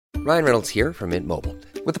Ryan Reynolds here from Mint Mobile.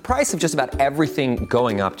 With the price of just about everything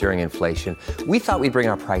going up during inflation, we thought we'd bring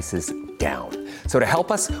our prices down. So to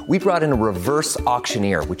help us, we brought in a reverse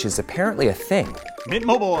auctioneer, which is apparently a thing. Mint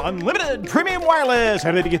Mobile Unlimited Premium Wireless.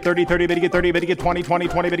 How to get 30, 30, bit to get 30, bit to get 20, 20,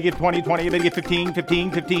 20, bit to get 20, 20, bit to get 15,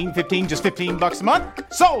 15, 15, 15, just $15 a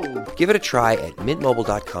month? Sold! Give it a try at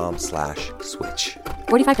mintmobile.com/switch.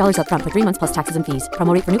 $45 up front for 3 months plus taxes and fees.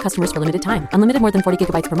 Promo rate for new customers for limited time. Unlimited more than 40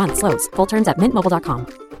 gigabytes per month. Slows full terms at mintmobile.com.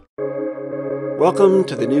 Welcome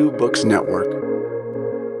to the New Books Network.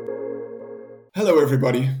 Hello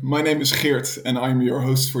everybody, my name is Geert and I'm your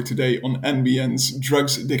host for today on NBN's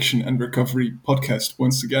Drugs, Addiction and Recovery podcast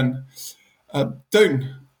once again.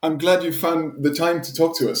 Teun, I'm glad you found the time to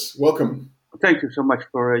talk to us. Welcome. Thank you so much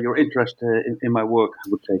for your interest in my work, I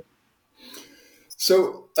would say.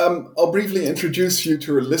 So I'll briefly introduce you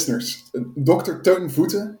to our listeners. Dr. Teun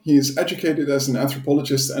Voeten, he is educated as an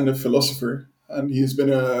anthropologist and a philosopher, and he has been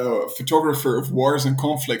a photographer of wars and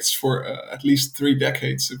conflicts for at least 3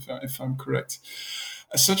 decades, if I'm correct.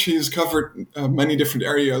 As such, he has covered many different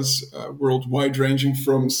areas worldwide, ranging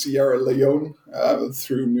from Sierra Leone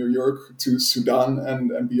through New York to Sudan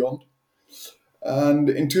and beyond. And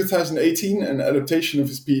in 2018, an adaptation of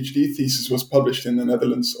his PhD thesis was published in the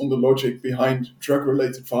Netherlands on the logic behind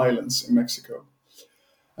drug-related violence in Mexico.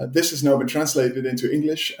 This has now been translated into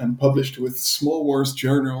English and published with Small Wars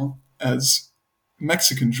Journal as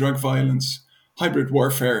Mexican Drug Violence, Hybrid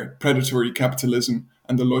Warfare, Predatory Capitalism,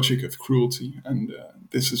 and the Logic of Cruelty. And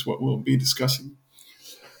this is what we'll be discussing.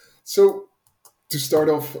 So, to start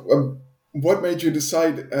off, what made you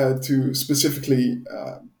decide to specifically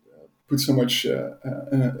put so much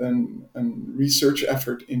research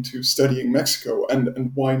effort into studying Mexico,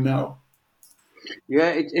 and why now?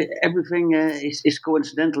 Yeah, everything is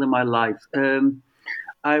coincidental in my life.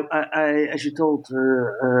 I as you told,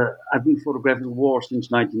 I've been photographing war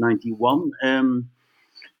since 1991.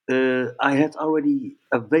 I had already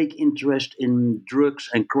a vague interest in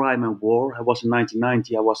drugs and crime and war. I was in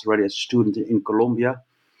 1990. I was already a student in Colombia.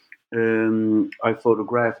 I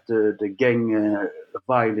photographed the gang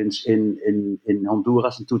violence in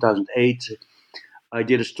Honduras in 2008. I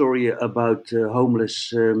did a story about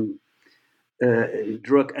homeless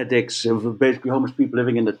drug addicts, basically homeless people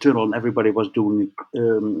living in the tunnel, and everybody was doing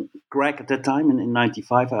crack at that time in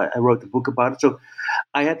 95. I wrote a book about it. So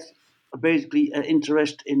I had basically an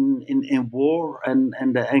interest in war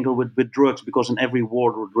and the angle with drugs, because in every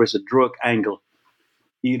war there is a drug angle.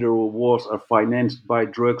 Either wars are financed by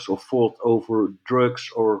drugs or fought over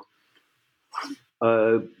drugs, or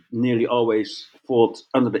nearly always fought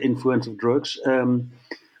under the influence of drugs.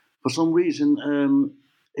 For some reason,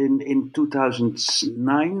 in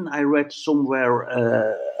 2009, I read somewhere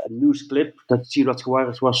a news clip that Ciudad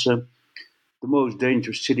Juarez was the most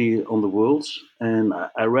dangerous city on the world. And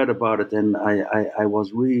I read about it, and I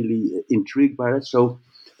was really intrigued by it. So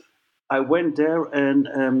I went there and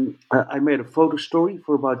I made a photo story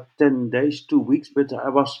for about 10 days, 2 weeks, but I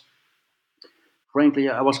was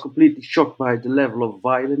completely shocked by the level of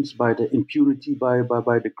violence, by the impunity, by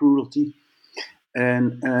the cruelty.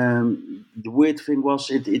 And the weird thing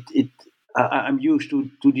was, I'm used to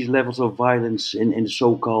these levels of violence in the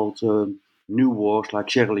so-called new wars like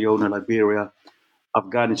Sierra Leone, Liberia,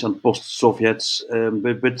 Afghanistan, post-Soviets.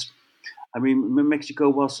 But I mean, Mexico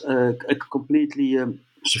was a completely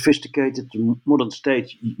sophisticated modern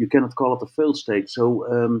state. You cannot call it a failed state. So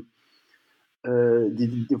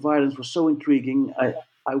the violence was so intriguing.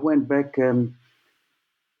 I went back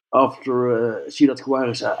after Ciudad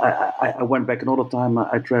Juarez. I went back another time.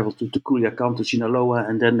 I traveled to Culiacan, to Sinaloa,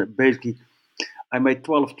 and then basically I made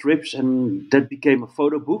 12 trips, and that became a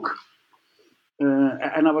photo book.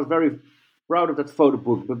 And I was very proud of that photo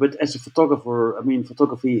book. But as a photographer, I mean,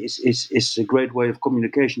 photography is a great way of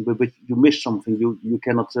communication. But you miss something. You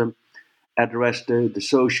cannot address the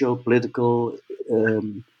social, political,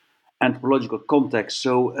 anthropological context.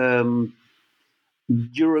 So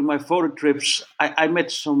during my photo trips, I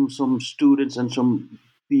met some students and some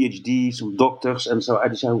PhDs, some doctors, and so I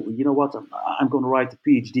decided, you know what, I'm going to write a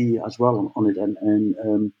PhD as well on it,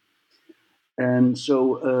 and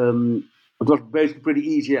so it was basically pretty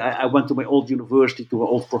easy. I went to my old university, to an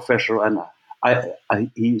old professor, and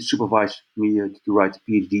he supervised me to write a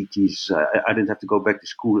PhD thesis. I didn't have to go back to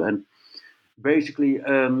school, and basically.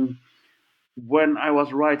 When I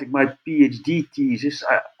was writing my PhD thesis,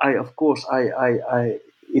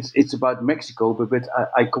 it's about Mexico, but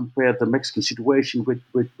I compared the Mexican situation with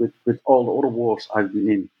all the other wars I've been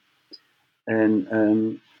in,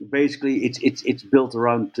 and basically it's built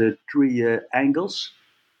around 3 angles.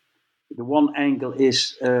 the one angle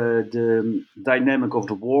is the dynamic of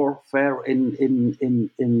the warfare in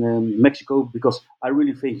Mexico, because I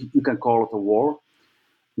really think you can call it a war.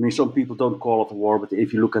 I mean, some people don't call it a war, but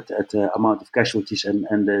if you look at the amount of casualties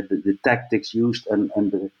and the tactics used and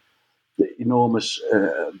the enormous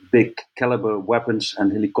big caliber weapons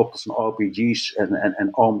and helicopters and RPGs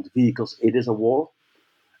and armed vehicles, it is a war.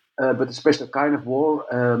 But a special kind of war.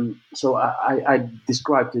 So I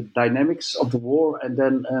described the dynamics of the war, and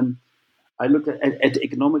then I looked at the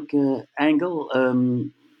economic angle.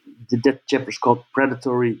 That chapter is called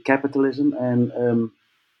Predatory Capitalism, and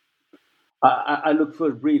I looked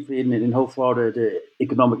first briefly in how far the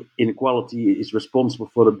economic inequality is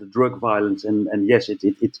responsible for the drug violence, and yes,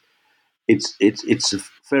 it's a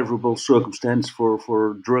favorable circumstance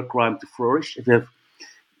for drug crime to flourish if you have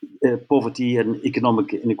poverty and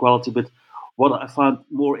economic inequality. But what I found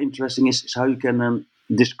more interesting is how you can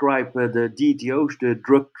describe the DTOs, the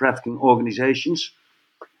drug trafficking organizations,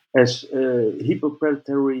 as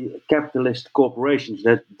hyper-predatory capitalist corporations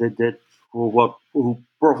that who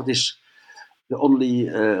profit is the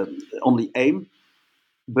only aim,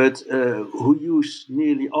 but who use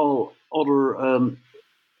nearly all other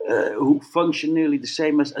who function nearly the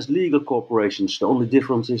same as legal corporations. The only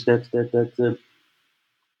difference is that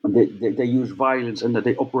they use violence and that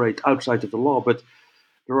they operate outside of the law, but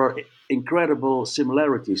there are incredible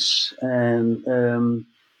similarities. And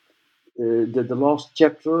the last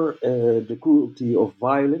chapter, the cruelty of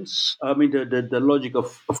violence, I mean, the logic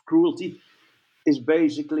of cruelty is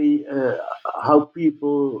basically how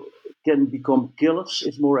people can become killers.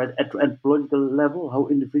 It's more at anthropological level, how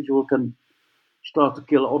individual can start to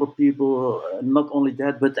kill other people. Not only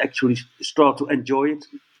that, but actually start to enjoy it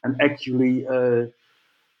and actually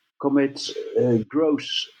commit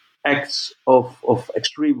gross acts of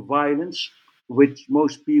extreme violence, which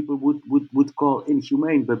most people would call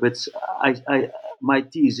inhumane. But my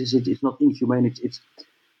thesis is it's not inhumane. It's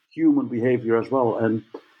human behavior as well. And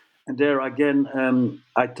there again,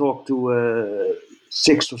 I talked to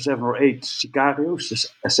 6 or 7 or 8 sicarios,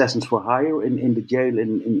 assassins for hire, in the jail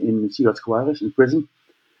in Ciudad Juarez, in prison.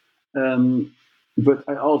 But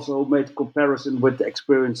I also made a comparison with the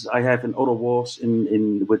experience I have in other wars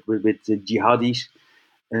with the jihadis.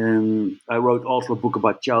 I wrote also a book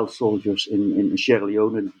about child soldiers in Sierra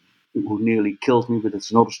Leone who nearly killed me, but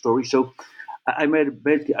it's another story. So I made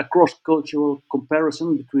basically a cross-cultural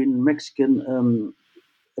comparison between Mexican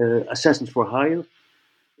assassins for hire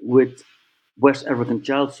with West African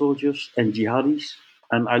child soldiers and jihadis.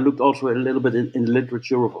 And I looked also a little bit in the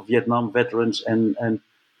literature of Vietnam veterans and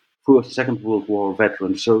First and Second World War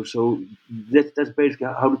veterans. So that's basically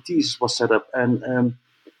how the thesis was set up. And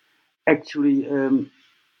actually,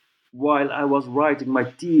 while I was writing my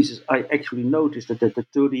thesis, I actually noticed that the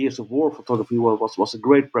 30 years of war photography was a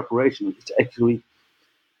great preparation. It's actually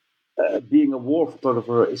being a war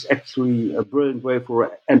photographer is actually a brilliant way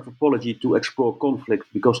for anthropology to explore conflict,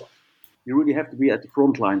 because you really have to be at the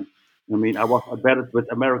front line. I mean, I battled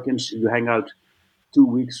with Americans. You hang out 2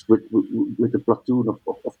 weeks with a platoon of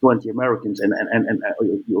 20 Americans, and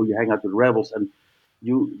you hang out with rebels, and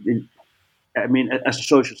I mean, as a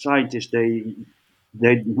social scientist, they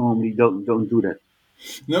normally don't do that.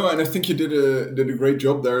 No, and I think you did a great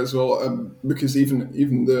job there as well, because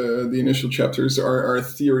even the initial chapters are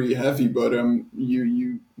theory heavy, but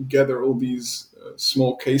you gather all these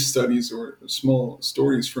small case studies or small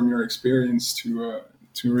stories from your experience to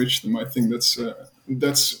enrich them. I think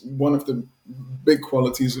that's one of the big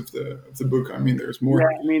qualities of the book. I mean, there's more.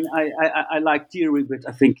 Yeah, I mean, I like theory, but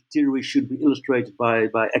I think theory should be illustrated by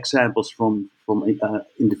examples from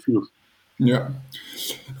in the field. Yeah.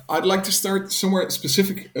 I'd like to start somewhere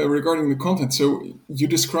specific regarding the content. So you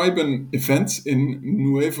describe an event in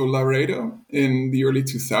Nuevo Laredo in the early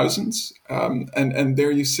 2000s. And there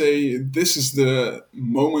you say, this is the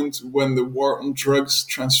moment when the war on drugs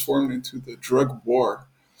transformed into the drug war.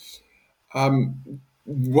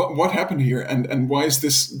 What happened here, and why is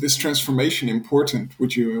this transformation important?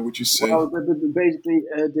 Would you say? Well, basically,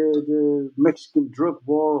 the Mexican drug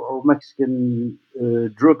war or Mexican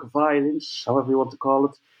drug violence, however you want to call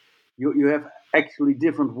it, you have actually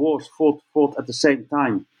different wars fought at the same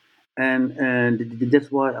time, and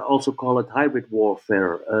that's why I also call it hybrid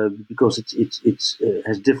warfare, because it's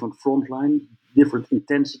has different front line, different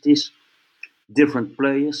intensities, different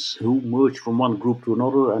players who merge from one group to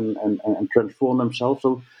another and transform themselves.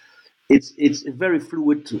 So it's a very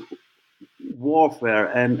fluid warfare,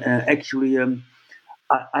 and actually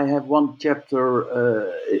I have one chapter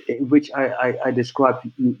in which I describe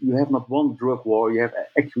you have not one drug war, you have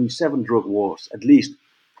actually 7 drug wars at least.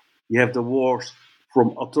 You have the wars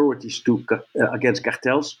from authorities to against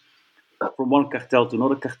cartels. from one cartel to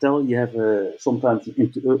another cartel. You have sometimes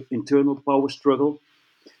internal power struggle.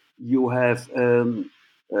 You have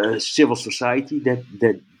civil society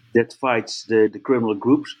that fights the criminal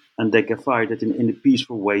groups, and they can fight it in a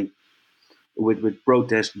peaceful way with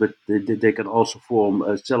protest, but they can also form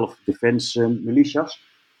self-defense militias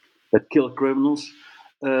that kill criminals.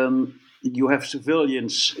 You have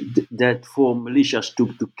civilians that form militias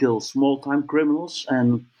to kill small-time criminals,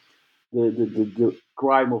 and the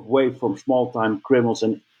crime of way from small-time criminals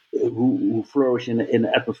and who flourish in an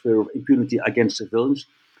atmosphere of impunity against civilians.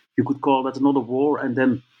 You could call that another war. And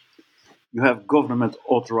then you have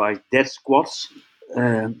government-authorized death squads,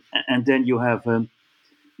 and then you have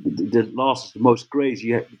the last is the most crazy.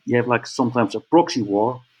 You have like sometimes a proxy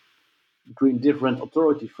war between different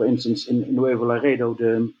authorities. For instance, in Nuevo Laredo,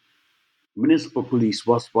 the municipal police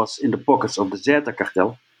was in the pockets of the Zeta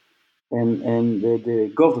cartel, and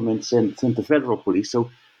the government sent the federal police. So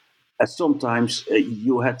sometimes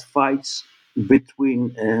you had fights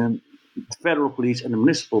between the federal police and the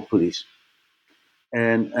municipal police,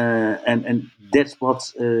 and that's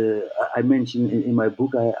what I mentioned in my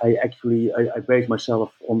book. I actually based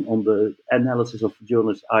myself on the analysis of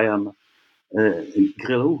journalist Ian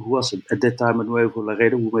Grillo, who was at that time at Nuevo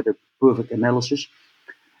Laredo, who made a perfect analysis.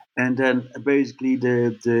 And then basically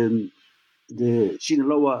the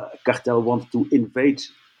Sinaloa cartel wanted to invade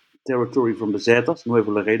territory from the Zetas,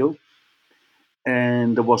 Nuevo Laredo,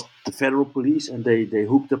 and there was the federal police, and they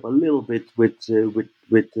hooked up a little bit with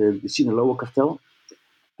the Sinaloa cartel.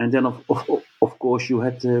 And then, of course, you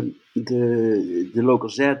had the local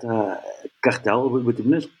Zeta cartel with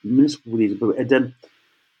the municipal police. And then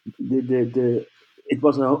it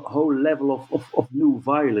was a whole level of new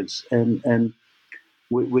violence, and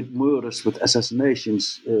with murders, with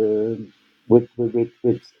assassinations, with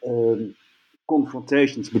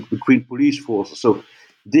confrontations between police forces. So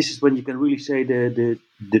this is when you can really say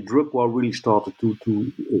the drug war really started to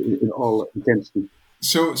in all intensity.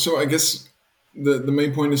 So I guess the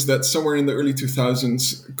main point is that somewhere in the early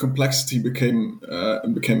 2000s, complexity became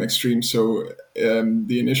extreme. So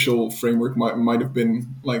the initial framework might have been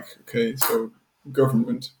like, okay, so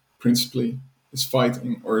government principally is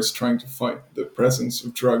fighting or is trying to fight the presence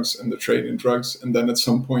of drugs and the trade in drugs, and then at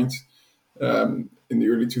some point in the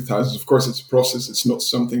early 2000s, of course, it's a process. It's not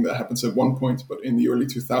something that happens at one point, but in the early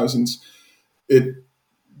 2000s, it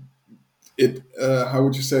how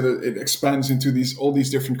would you say that it expands into all these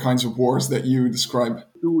different kinds of wars that you describe?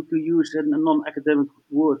 To use a non-academic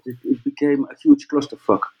word, it became a huge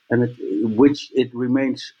clusterfuck, and which it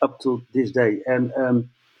remains up to this day. And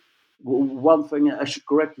one thing I should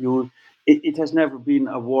correct you: it has never been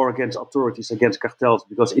a war against authorities, against cartels,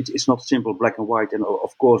 because it's not simple black and white. And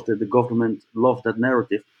of course, the government loves that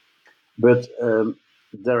narrative, but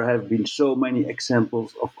there have been so many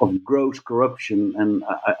examples of gross corruption, and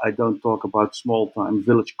I don't talk about small-time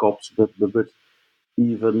village cops, but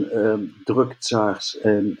even drug tsars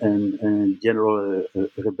and General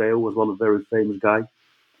Rebeo was one very famous guy.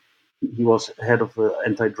 He was head of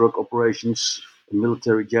anti-drug operations, a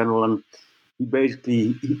military general, and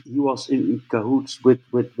he was in cahoots with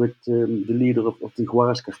the leader of the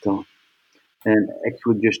Juarez cartel. And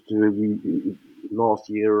actually, just last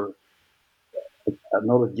year,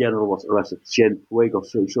 another general was arrested, Cienfuegos.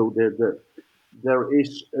 So there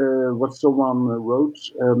is what someone wrote.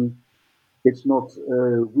 It's not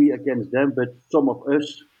we against them, but some of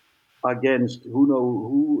us against who know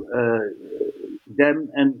who, them,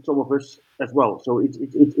 and some of us as well. So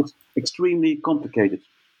it's extremely complicated.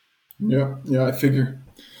 Yeah, I figure.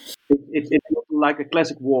 It's like a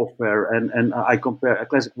classic warfare, and I compare a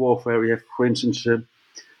classic warfare. You have, for instance,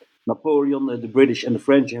 Napoleon, the British and the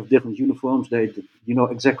French have different uniforms. You know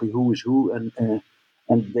exactly who is who,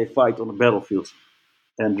 and they fight on the battlefield.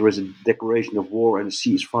 And there is a declaration of war and a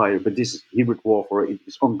ceasefire. But this is hybrid warfare; it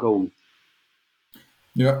is ongoing.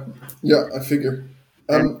 Yeah, I figure.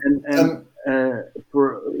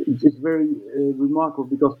 It's very remarkable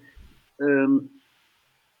because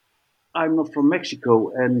I'm not from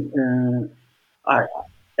Mexico, and I,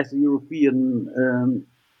 as a European,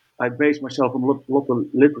 I base myself on a lot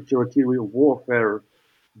of literature and theory of warfare,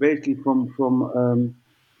 basically from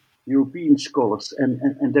European scholars, and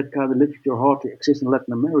that kind of literature hardly exists in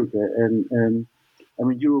Latin America. And I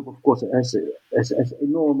mean, Europe, of course, has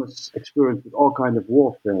enormous experience with all kinds of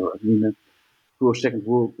warfare. I mean, through the Second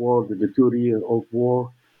World War, the 30-year-old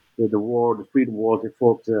war, the Freedom War, they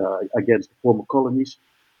fought against the former colonies.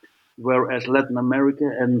 Whereas Latin America,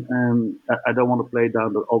 and I don't want to play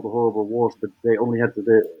down all the horrible wars, but they only had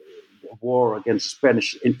the war against the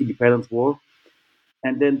Spanish Independence War.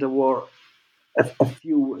 And then there were a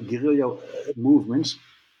few guerrilla movements,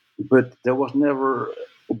 but there was never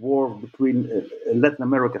a war between Latin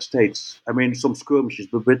America states. I mean, some skirmishes,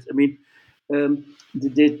 but I mean,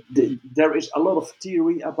 there is a lot of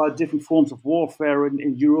theory about different forms of warfare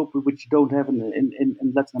in Europe, which you don't have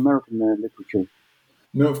in Latin American literature.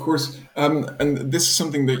 No, of course. And this is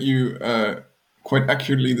something that you quite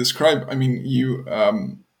accurately describe. I mean, you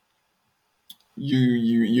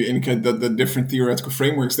indicate that the different theoretical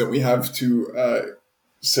frameworks that we have to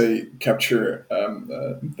say capture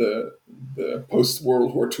the post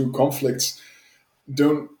World War II conflicts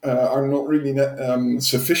are not really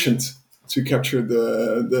sufficient to capture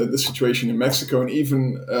the situation in Mexico, and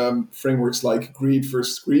even frameworks like greed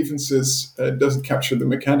versus grievances doesn't capture the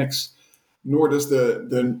mechanics, nor does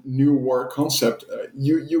the new war concept.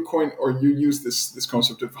 You coin or you use this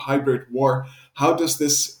concept of hybrid war. How does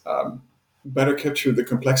this better capture the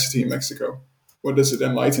complexity in Mexico? What does it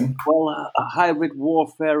enlighten? Well, a hybrid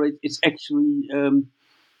warfare, it's actually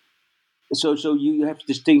so you have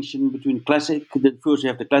distinction between first you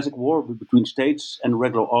have the classic war between states and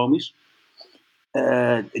regular armies.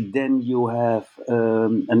 Then you have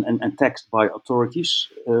and taxed by authorities,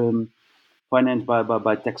 financed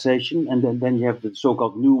by taxation, and then you have the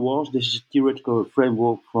so-called new wars. This is a theoretical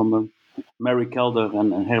framework from Mary Kelder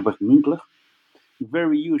and Herbert Münkler.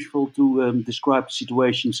 Very useful to describe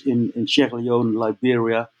situations in Sierra Leone,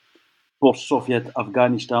 Liberia, post-Soviet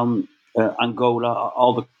Afghanistan, Angola,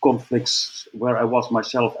 all the conflicts where I was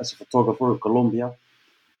myself as a photographer, Colombia.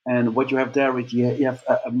 And what you have there is you have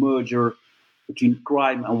a merger between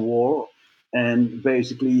crime and war, and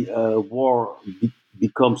basically war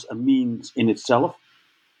becomes a means in itself.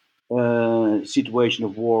 Situation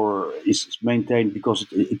of war is maintained because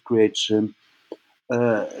it creates a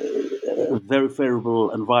very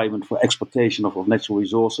favorable environment for exploitation of natural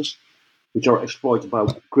resources, which are exploited by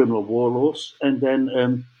criminal warlords. And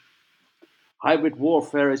then hybrid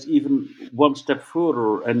warfare is even one step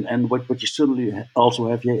further. And what you suddenly also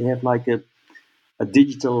have, you have like a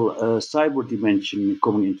digital cyber dimension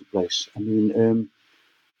coming into place. I mean,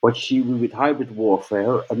 what you see with hybrid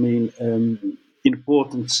warfare, I mean,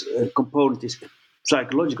 important component is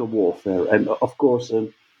psychological warfare. And of course,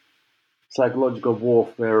 psychological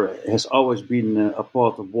warfare has always been a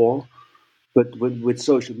part of war, but with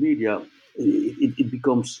social media, it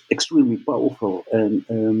becomes extremely powerful.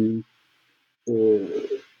 And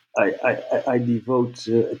I devote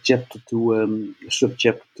a chapter to a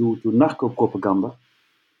subchapter to narco propaganda,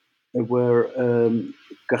 where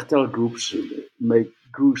cartel groups make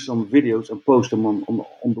gruesome videos and post them on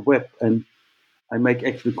the web, and I make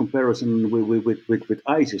actually comparison with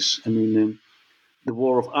ISIS. I mean. The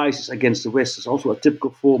war of ISIS against the West is also a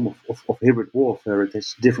typical form of hybrid warfare. It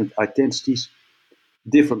has different identities,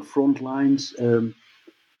 different front lines.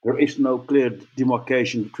 There is no clear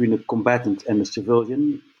demarcation between a combatant and a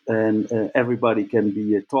civilian, and everybody can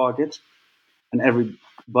be a target, and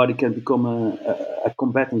everybody can become a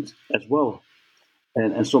combatant as well.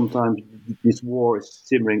 And sometimes this war is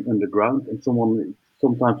simmering underground, and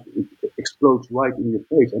sometimes it explodes right in your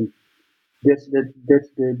face, and that's the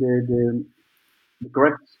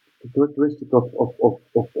characteristic of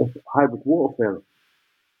hybrid warfare.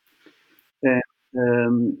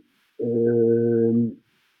 And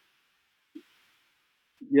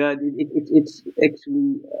yeah, it's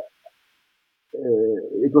actually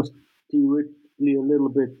it was theoretically a little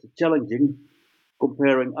bit challenging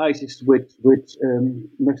comparing ISIS with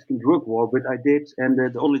Mexican drug war, but I did, and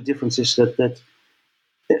the only difference is that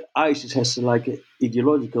ISIS has like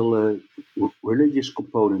ideological religious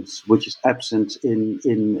components, which is absent in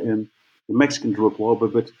the Mexican drug war,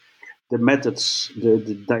 but the methods,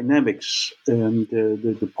 the dynamics,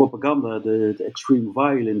 the propaganda, the extreme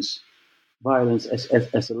violence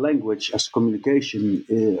as a language, as communication,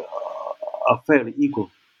 are fairly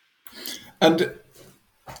equal. And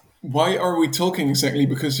why are we talking exactly?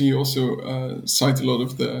 Because you also cite a lot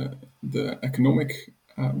of the economic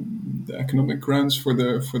grounds for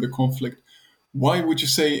the conflict. Why would you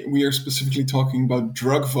say we are specifically talking about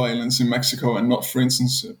drug violence in Mexico and not, for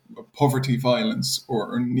instance, poverty violence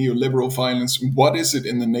or neoliberal violence? What is it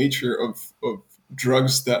in the nature of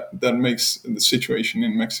drugs that makes the situation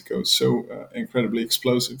in Mexico so incredibly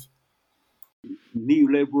explosive?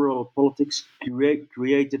 Neoliberal politics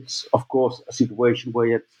created, of course, a situation where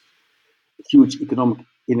you had huge economic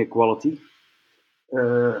inequality,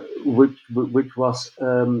 which was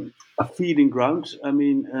a feeding ground. I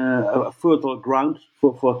mean, a fertile ground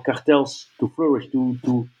for cartels to flourish,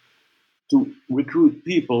 to recruit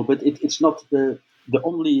people. But it's not the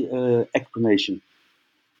only explanation.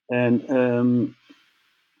 And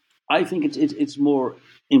I think it's more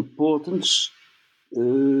important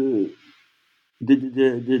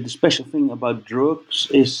the special thing about drugs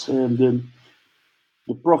is the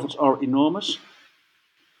profits are enormous,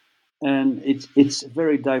 and it's a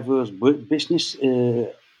very diverse business.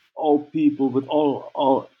 All people with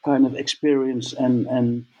all kind of experience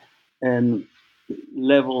and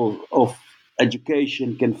level of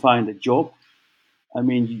education can find a job. I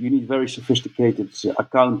mean, you need very sophisticated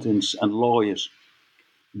accountants and lawyers,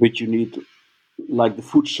 but you need like the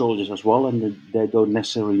foot soldiers as well, and they don't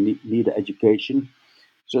necessarily need education.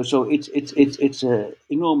 So it's a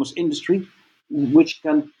enormous industry which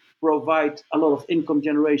can provide a lot of income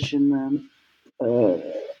generation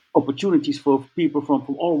opportunities for people from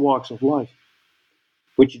all walks of life,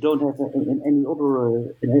 which you don't have in any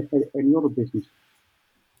other business.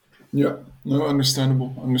 Yeah, no,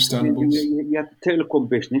 understandable. You have the telecom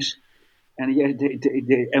business, and yeah,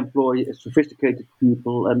 they employ sophisticated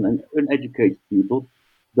people and uneducated people.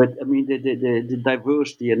 But I mean, the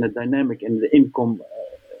diversity and the dynamic and the income,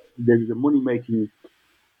 the money making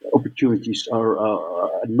opportunities are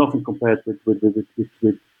nothing compared with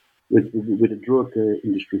the drug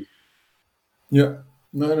industry. Yeah,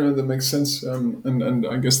 no, that makes sense. And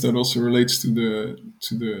I guess that also relates to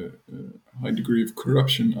the high degree of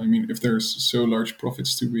corruption. I mean, if there's so large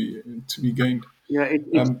profits to be gained. Yeah,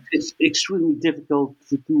 it's extremely difficult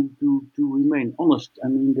to remain honest. I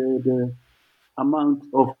mean, the amount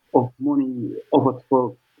of money offered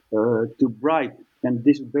for to bribe, and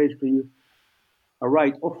this is basically a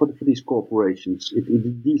write-off for these corporations.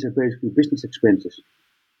 These are basically business expenses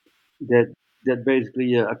that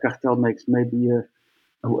basically a cartel makes maybe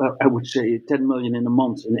I would say 10 million in a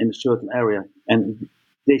month in a certain area, and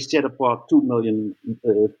they set apart 2 million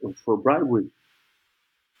for bribery.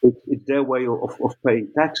 It's their way of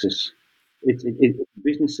paying taxes. It's a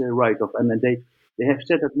business write-off, and then they have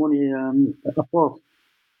set that money apart.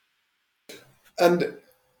 And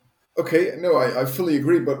okay, no, I fully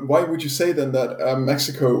agree. But why would you say then that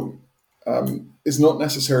Mexico is not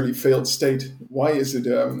necessarily failed state? Why is it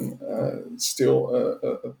still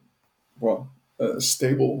a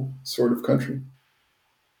stable sort of country?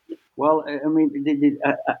 Well, I mean,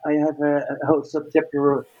 I have a whole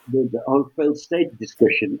subchapter, the whole failed state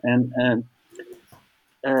discussion, and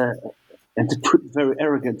to put it very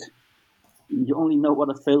arrogant, you only know what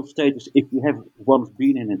a failed state is if you have once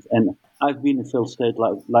been in it. And I've been in failed state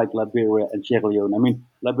like Liberia and Sierra Leone. I mean,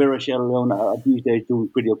 Liberia and Sierra Leone are these days doing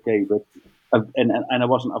pretty okay, but and I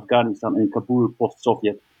was in Afghanistan in Kabul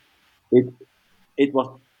post-Soviet. It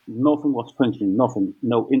was nothing was functioning, nothing,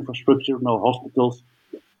 no infrastructure, no hospitals,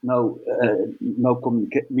 no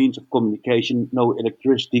means of communication, no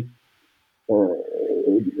electricity.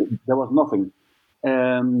 There was nothing.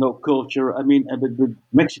 No culture. I mean, but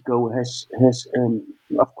Mexico has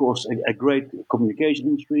of course, a great communication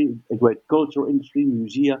industry, a great cultural industry,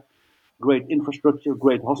 musea, great infrastructure,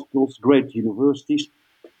 great hospitals, great universities.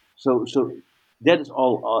 So that is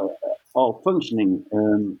all functioning.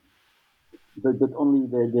 But only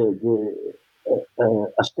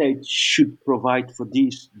a state should provide for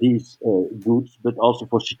these goods, but also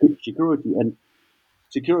for security. And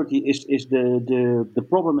security is the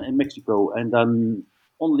problem in Mexico, and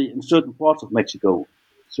only in certain parts of Mexico.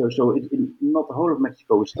 So not the whole of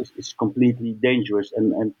Mexico is completely dangerous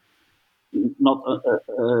and not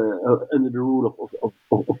under the rule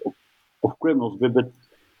of criminals. But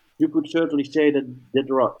you could certainly say that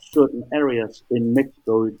there are certain areas in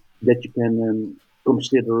Mexico that you can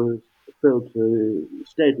consider failed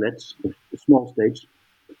statelets, small states,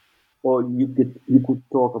 or you could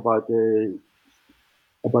talk about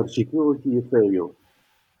security failure,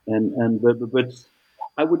 but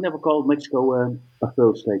I would never call Mexico a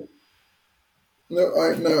failed state. No,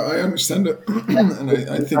 I understand it, and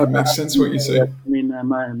I think it makes sense what you say. I mean,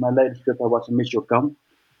 my latest trip I was in Michoacan,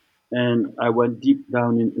 and I went deep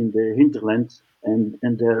down in the hinterland, and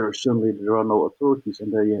there suddenly there are no authorities,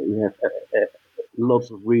 and there you have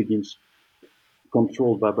lots of regions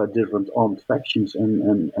controlled by different armed factions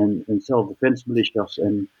and self-defense militias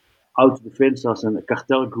and autodefensas and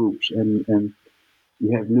cartel groups, and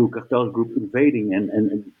you have new cartel group invading,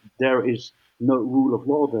 and there is no rule of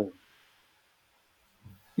law there.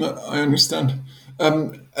 No, I understand,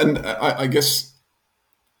 and I guess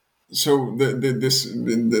so.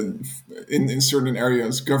 In certain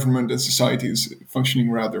areas, government and society is functioning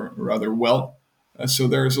rather well. So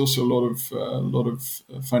there is also a lot of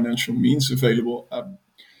financial means available.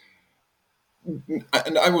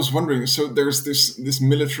 And I was wondering, so there's this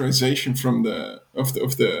militarization of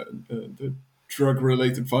the drug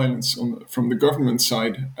related violence from the government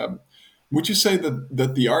side. Would you say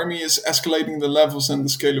that the army is escalating the levels and the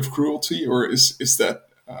scale of cruelty, or is that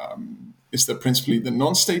principally the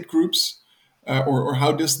non-state groups? or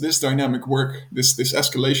how does this dynamic work? This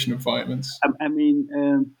escalation of violence. I mean,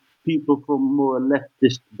 people from more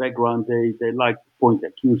leftist background, they like to point the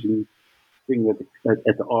accusing finger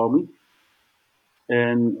at the army.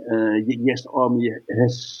 And yes, the army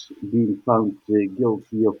has been found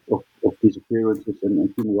guilty of disappearances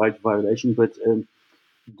and human rights violations, but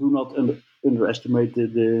do not underestimate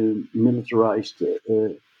the militarized,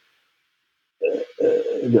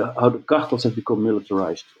 how the cartels have become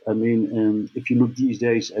militarized. I mean, if you look these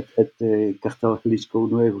days at the Cartel Jalisco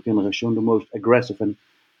Nueva Generación, the most aggressive and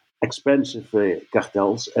expensive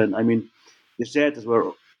cartels, and I mean, the Zetas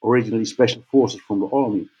were originally special forces from the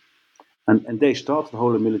army. And they started the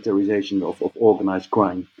whole militarization of organized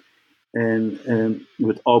crime, and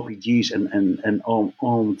with RPGs and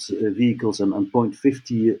armed vehicles and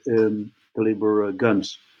 .50 caliber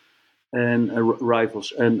guns and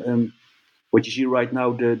rifles. And what you see right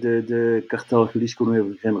now, the Cartel Jalisco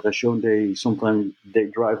Nueva Generación, they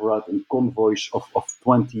drive around in convoys of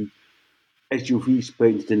 20 SUVs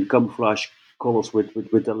painted in camouflage colors with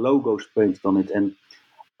the logos painted on it, and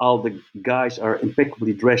all the guys are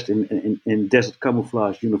impeccably dressed in desert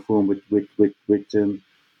camouflage uniform with how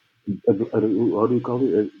do you call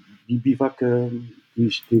it? Bivak.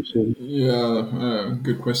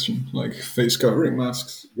 Good question. Like face covering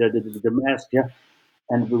masks. The mask, yeah,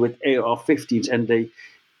 and with AR-15s, and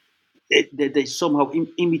they somehow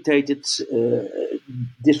imitated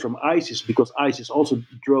this from ISIS, because ISIS also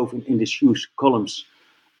drove in these huge columns.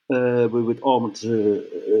 With armored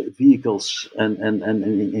vehicles and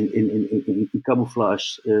in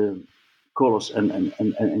camouflage colors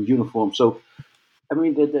and uniforms. So, I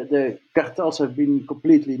mean, the cartels have been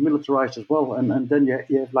completely militarized as well, and then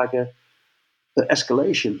you have like a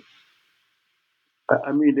escalation.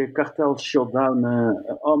 I mean, the cartels shot down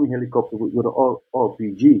an army helicopter with an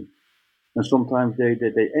RPG, and sometimes they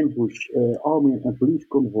ambush army and police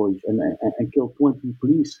convoys and kill 20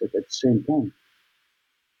 police at the same time.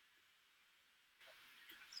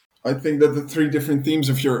 I think that the three different themes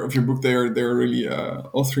of your book, they're really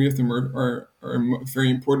all three of them are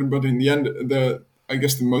very important. But in the end, I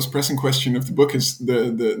guess the most pressing question of the book is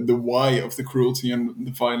the why of the cruelty and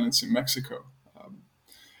the violence in Mexico.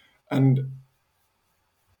 And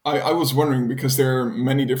I was wondering, because there are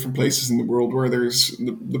many different places in the world where there's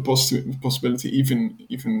the possibility,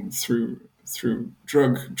 even through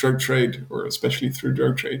drug trade, or especially through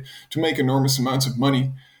drug trade, to make enormous amounts of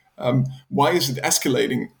money. Why is it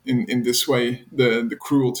escalating in this way, the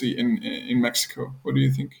cruelty in Mexico? What do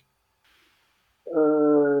you think?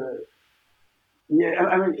 Yeah,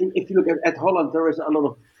 I mean, if you look at Holland, there is a lot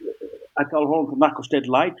of, I call Holland the narco state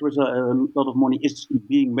light. There is a lot of money is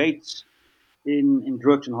being made in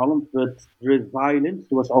drugs in Holland, but there is violence.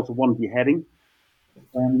 There was also one beheading,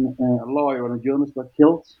 and a lawyer and a journalist were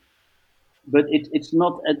killed. But it's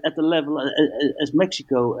not at the level as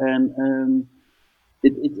Mexico, and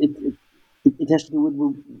it has to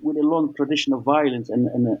do with a long tradition of violence and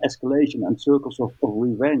escalation and circles of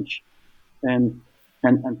revenge and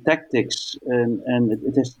tactics, and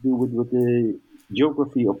it has to do with the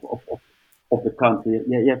geography of the country.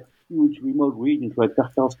 Yeah, you have huge remote regions where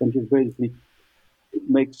cartels can just basically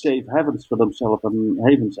make safe havens for themselves and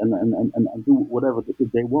havens and do whatever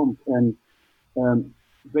they want. And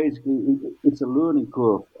basically, it's a learning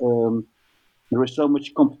curve. There is so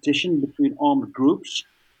much competition between armed groups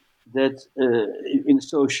that in a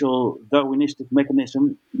social Darwinistic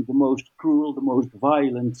mechanism, the most cruel, the most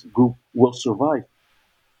violent group will survive.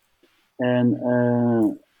 And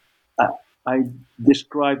I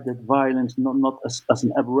describe that violence not as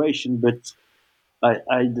an aberration, but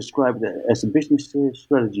I describe it as a business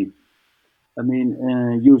strategy. I mean,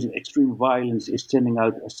 using extreme violence is sending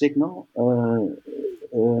out a signal.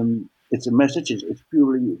 It's a message. It's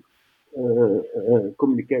purely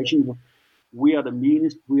communication. We are the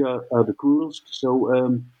meanest. We are the cruelest. So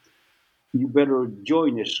you better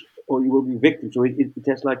join us, or you will be victims. So it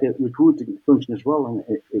has like a recruiting function as well,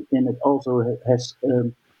 and it also has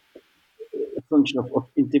a function of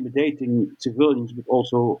intimidating civilians, but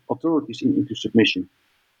also authorities into submission.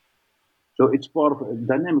 So it's part of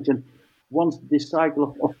dynamics. And once this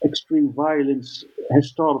cycle of extreme violence has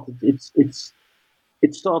started,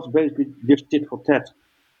 it starts basically just tit for tat,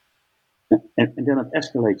 and then it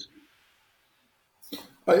escalates.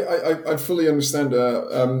 I fully understand.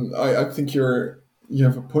 I think you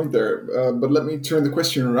have a point there. But let me turn the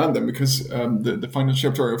question around then, because the final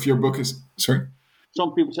chapter of your book is sorry.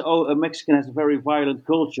 Some people say, "Oh, a Mexican has a very violent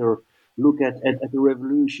culture. Look at the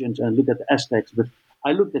revolutions and look at the Aztecs." But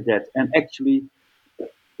I looked at that, and actually,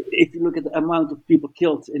 if you look at the amount of people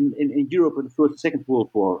killed in Europe in the First and Second World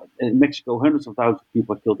War, in Mexico, hundreds of thousands of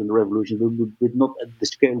people are killed in the revolution, but not at the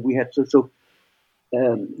scale we had. So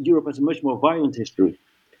Europe has a much more violent history.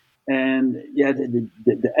 And yeah,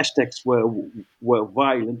 the Aztecs were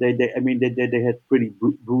violent. They had pretty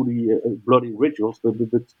bloody rituals, but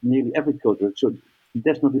nearly every culture. So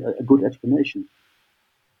that's not a good explanation.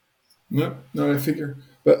 No, I figure.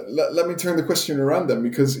 But let me turn the question around then,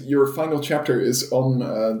 because your final chapter is on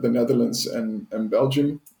the Netherlands and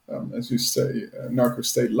Belgium, as you say, narco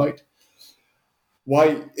state light.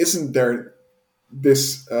 Why isn't there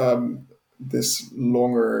this this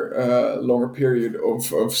longer period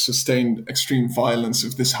of sustained extreme violence,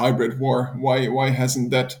 of this hybrid war? Why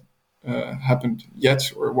hasn't that happened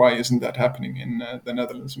yet, or why isn't that happening in the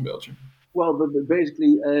Netherlands and Belgium? Well, but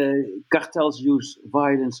basically, cartels use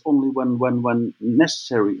violence only when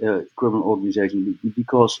necessary. Criminal organization,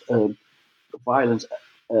 because violence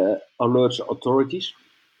alerts authorities,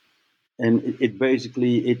 and it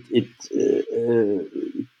basically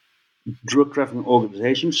drug trafficking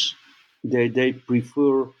organizations, they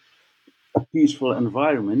prefer a peaceful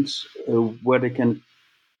environment where they can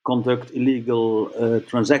conduct illegal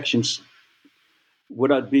transactions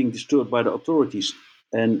without being disturbed by the authorities.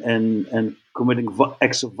 And committing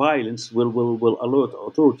acts of violence will alert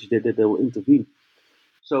authorities that they will intervene.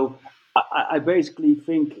 So I basically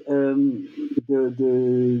think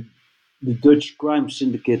the Dutch crime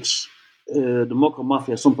syndicates, the Mokro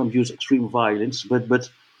Mafia, sometimes use extreme violence, but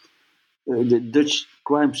the Dutch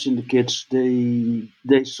crime syndicates,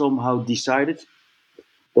 they somehow decided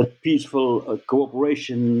that peaceful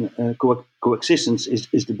cooperation, coexistence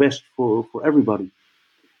is the best for everybody.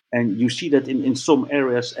 And you see that in some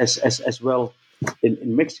areas as well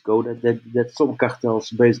in Mexico, that some cartels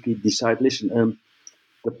basically decide, listen,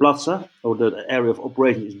 the plaza or the area of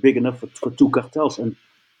operation is big enough for two cartels, and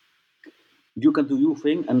you can do your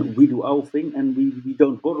thing and we do our thing, and we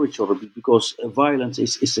don't bother each other, because violence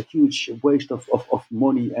is a huge waste of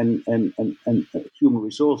money and human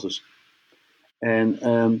resources.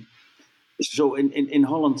 And so in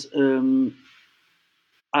Holland,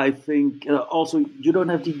 I think also you don't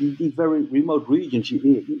have the very remote regions.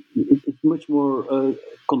 It's much more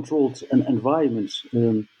controlled environments,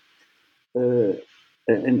 and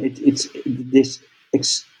it's this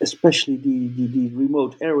especially the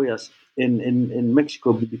remote areas in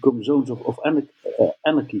Mexico become zones of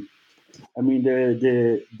anarchy. I mean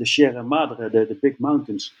the Sierra Madre, the big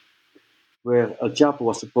mountains where El Chapo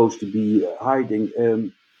was supposed to be hiding.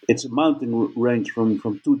 It's a mountain range from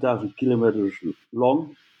 2,000 kilometers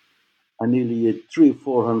long and nearly 300 or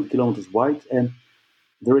 400 kilometers wide, and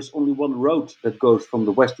there is only one road that goes from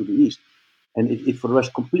the west to the east, and it for the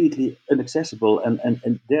rest completely inaccessible. And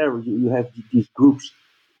there you have these groups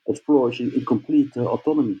that flourish in complete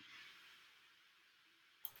autonomy.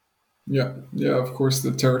 Yeah. Of course,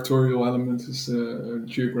 the territorial element is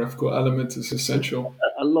geographical element is essential.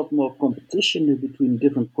 A lot more competition between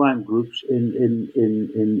different crime groups in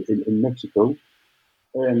Mexico,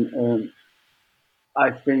 and I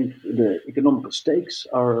think the economical stakes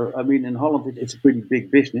are. I mean, in Holland it's a pretty big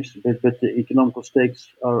business, but the economical stakes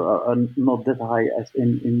are not that high as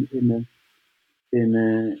in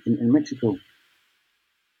Mexico.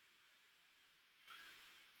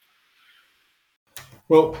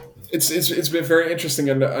 Well, it's been very interesting,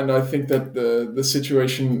 and I think that the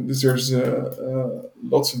situation deserves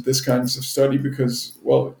lots of this kinds of study, because,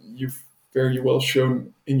 well, you've very well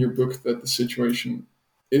shown in your book that the situation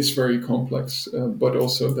is very complex, but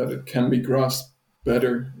also that it can be grasped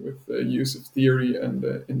better with the use of theory and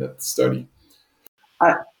in that study.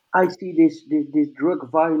 I I see this drug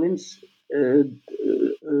violence of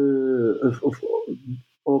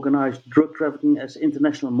organized drug trafficking as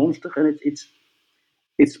international monster, and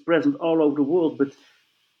it's present all over the world, but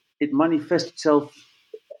it manifests itself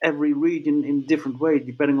every region in different way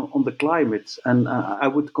depending on the climate. And I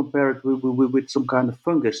would compare it with some kind of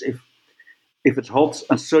fungus. If it's hot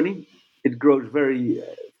and sunny, it grows very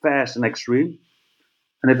fast and extreme.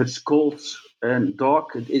 And if it's cold and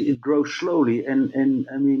dark, it grows slowly. And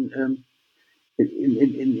I mean,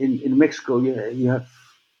 in Mexico, you have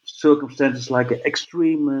circumstances like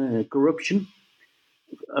extreme corruption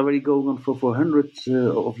already going on for hundreds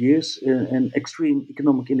of years, and extreme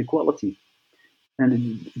economic inequality.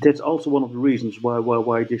 And that's also one of the reasons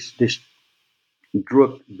why this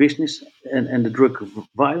drug business and the drug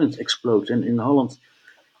violence explodes. And in Holland,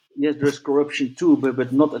 yes, there's corruption too,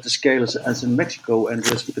 but not at the scale as in Mexico, and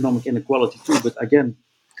there's economic inequality too. But again,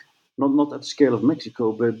 not at the scale of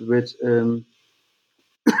Mexico. But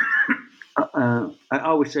I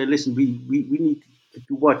always say, listen, we need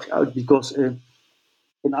to watch out, because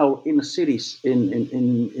in our inner cities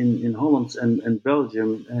in Holland and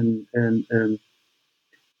Belgium and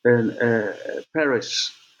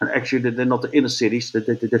Paris. And actually, they're not the inner cities.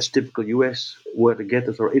 That's typical US, where the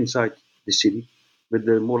ghettos are inside the city. But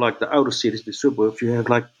more like the outer cities, the suburbs, you have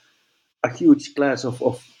like a huge class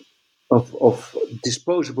of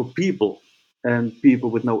disposable people and people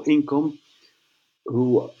with no income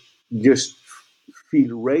who just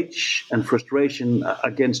feel rage and frustration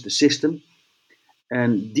against the system.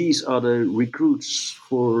 And these are the recruits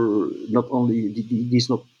for not only these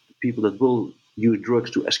not people that will use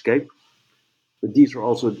drugs to escape, but these are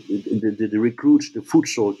also the recruits, the foot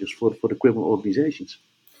soldiers for the criminal organizations.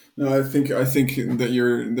 No, I think that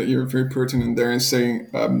you're very pertinent there in saying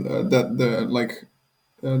that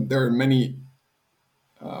there are many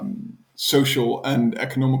social and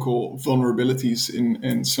economical vulnerabilities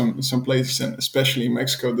in some places, and especially in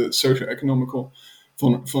Mexico, the socio-economical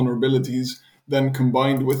vulnerabilities, then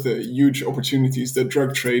combined with the huge opportunities that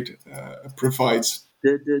drug trade provides.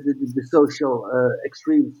 The social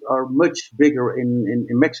extremes are much bigger in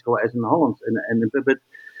Mexico as in Holland, but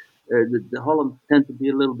the Holland tend to be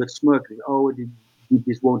a little bit smirky. Oh,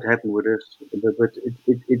 this won't happen with us, but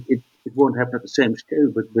it won't happen at the same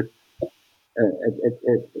scale, but at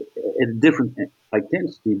a different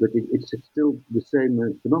intensity. But it's still the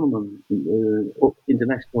same phenomenon, of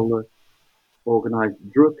international organized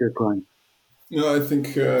drug crime. No, I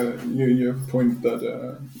think you have a point that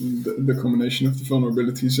the combination of the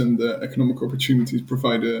vulnerabilities and the economic opportunities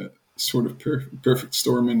provide a sort of perfect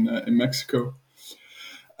storm in Mexico.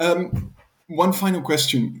 One final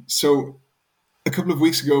question. So, a couple of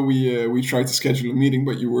weeks ago, we tried to schedule a meeting,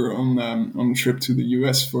 but you were on a trip to the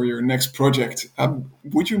US for your next project.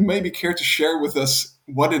 Would you maybe care to share with us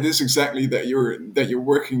what it is exactly that you're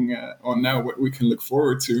working on now? What we can look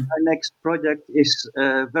forward to? Our next project is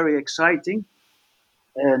very exciting,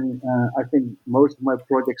 and I think most of my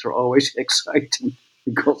projects are always exciting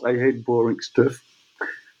because I hate boring stuff.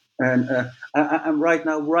 And I'm right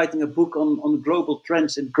now writing a book on global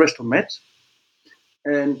trends in crystal meth,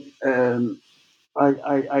 and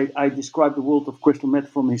I describe the world of crystal meth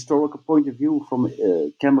from a historical point of view, from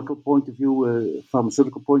a chemical point of view, a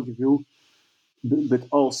pharmaceutical point of view, but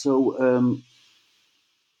also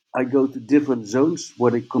I go to different zones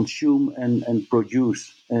where they consume and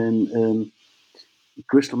produce. And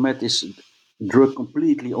crystal meth is drug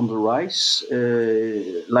completely on the rise.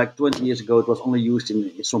 Like 20 years ago, it was only used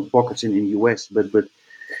in some pockets in the US, but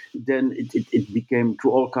then it became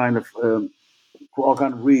through all kind of for all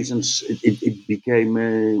kind of reasons, it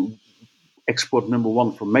became export number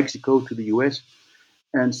one from Mexico to the US.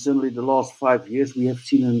 And suddenly, the last 5 years, we have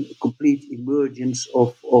seen a complete emergence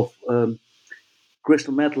of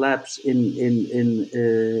crystal meth labs in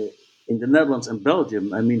the Netherlands and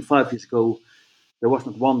Belgium. I mean, 5 years ago, there was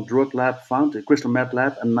not one drug lab found, a crystal meth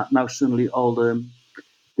lab, and now suddenly all the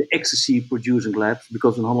ecstasy producing labs,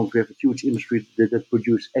 because in Holland we have a huge industry that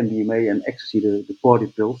produce MDMA and ecstasy, the party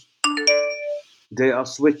pills. They are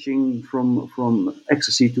switching from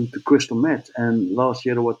ecstasy to crystal meth, and last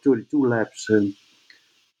year there were 32 labs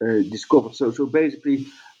discovered. So basically,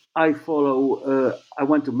 I follow. I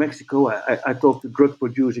went to Mexico. I talked to drug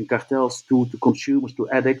producing cartels, to consumers, to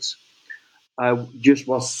addicts. I just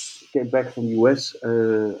came back from the US.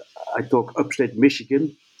 I talk upstate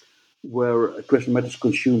Michigan, where crystal meth is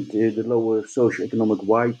consumed in the lower socioeconomic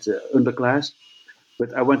white underclass.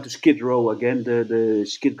 But I went to Skid Row again, the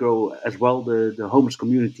Skid Row as well, the homeless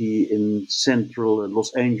community in central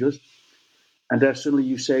Los Angeles. And there suddenly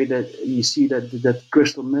you see that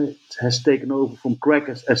crystal meth has taken over from crack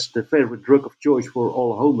as the favorite drug of choice for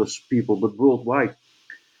all homeless people, but worldwide.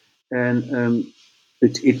 And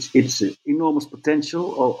it's enormous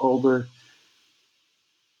potential.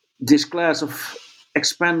 This class of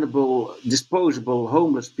expendable, disposable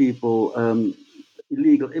homeless people,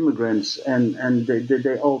 illegal immigrants, and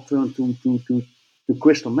they all turn to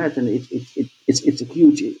crystal meth, and it's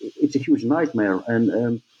a huge nightmare.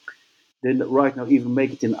 And they right now even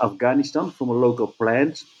make it in Afghanistan from a local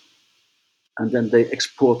plant, and then they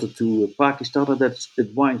export it to Pakistan, and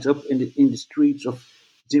it winds up in the streets of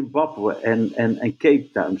Zimbabwe and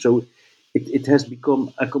Cape Town. So it has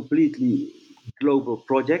become a completely global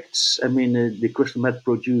project. I mean, the crystal meth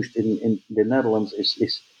produced in the Netherlands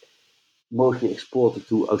is mostly exported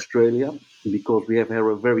to Australia, because we have here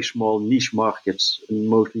a very small niche markets, and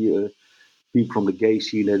mostly people from the gay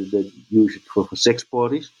scene that use it for sex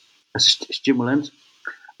parties as a stimulant.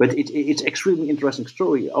 But it's extremely interesting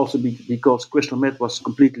story also because crystal meth was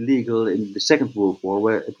completely legal in the Second World War,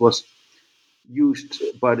 where it was used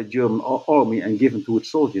by the German army and given to its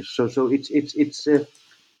soldiers. So it's a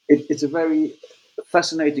very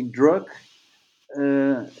fascinating drug,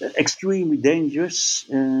 extremely dangerous,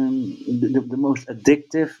 the most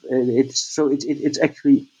addictive. It's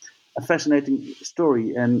actually a fascinating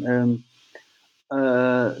story, and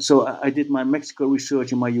so I did my Mexico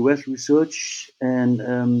research and my US research,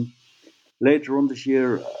 and later on this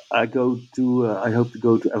year I hope to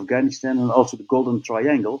go to Afghanistan and also the Golden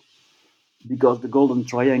Triangle, because the Golden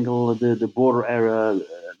Triangle, the border area,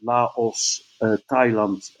 Laos,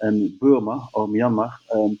 Thailand, and Burma or Myanmar,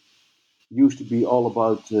 used to be all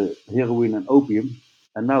about heroin and opium,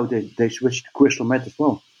 and now they switched to crystal meth as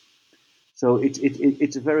well. So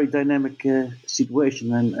it's a very dynamic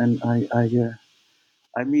situation, and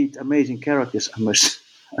I meet amazing characters, I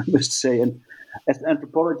must say, and as an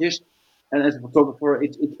anthropologist and as a photographer,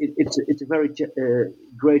 it's a very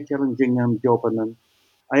great challenging job, and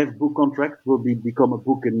I have a book contract, will become a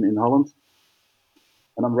book in Holland,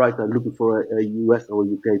 and I'm looking for a US or a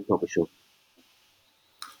UK publisher.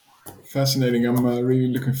 Fascinating. I'm really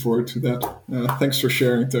looking forward to that. Thanks for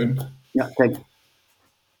sharing, Teun. Yeah, thanks.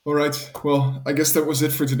 All right. Well, I guess that was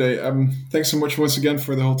it for today. Thanks so much once again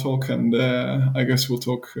for the whole talk, and I guess we'll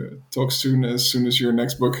talk soon as your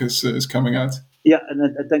next book is coming out. Yeah,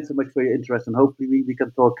 and thanks so much for your interest, and hopefully we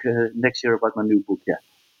can talk next year about my new book. Yeah.